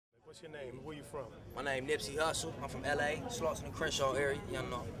What's your name? Where you from? My name Nipsey Hussle. I'm from LA, Slauson and Crenshaw area, you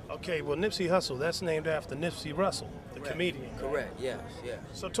know. Okay, well Nipsey Hussle, that's named after Nipsey Hussle, the comedian. Correct, yes.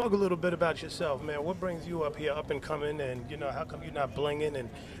 So talk a little bit about yourself, man. What brings you up here, up and coming, and you know, how come you're not blinging and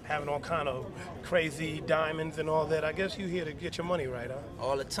having all kind of crazy diamonds and all that? I guess you here to get your money right, huh?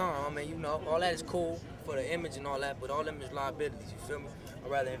 All the time. I mean, you know, all that is cool for the image and all that, but all them is liabilities, you feel me? I'd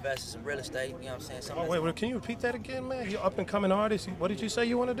rather invest in some real estate, you know what I'm saying? Wait, can you repeat that again, man? You're up and coming artist. What did you say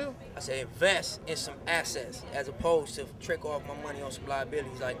you want to do? I say invest in some assets as opposed to trick off my money on some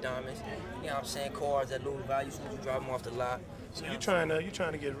liabilities like diamonds. You know what I'm saying? Cars that lose value as soon as you drive them off the lot. So you're trying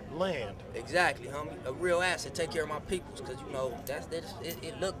to get land. Exactly, homie. A real asset. Take care of my peoples, cause you know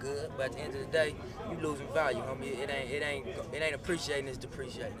it look good, but at the end of the day, you losing value, homie. It ain't appreciating. It's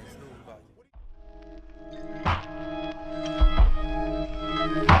depreciating. It's losing value.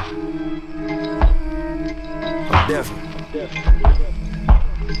 Definitely.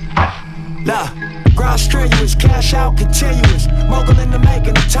 Look, grind strenuous, cash out continuous. Mogul in the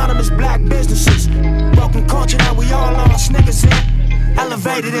making, autonomous black businesses. Broken culture that we all lost niggas in.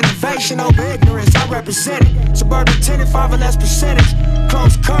 Elevated innovation over ignorance, I represent it. Suburban tenant, 5 or less percentage.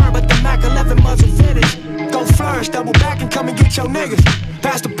 Closed curb, but the Mac 11 muzzle vintage. Go flourish, double back and come and get your niggas.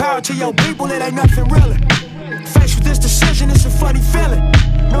 Pass the power to your people, it ain't nothing really. Faced with this decision, it's a funny feeling.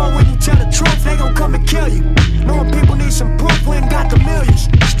 Knowing when you tell the truth, they gon' come and kill you. Knowing people need some proof, we ain't got the millions.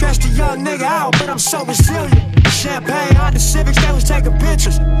 Stressed a young nigga out, but I'm so resilient. Champagne, Honda Civics, they was taking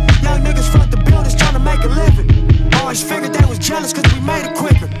pictures. Young niggas front the buildings trying to make a living. Always figured they was jealous cause we made it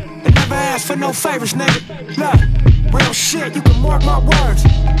quicker. They never asked for no favors, nigga. Look, real shit, you can mark my words.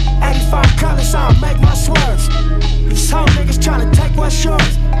 85 colors, I'll make my swerves. These whole niggas trying to take what's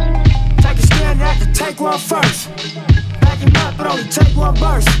yours. Take a stand, have to take one first. Back him up, but only take one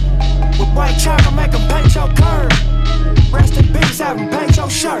burst. With white chalk, I'll make him paint your curve. Rest in peace, have him paint your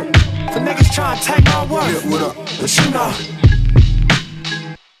shirt. For niggas trying to take my worth. Yeah, what up? But you know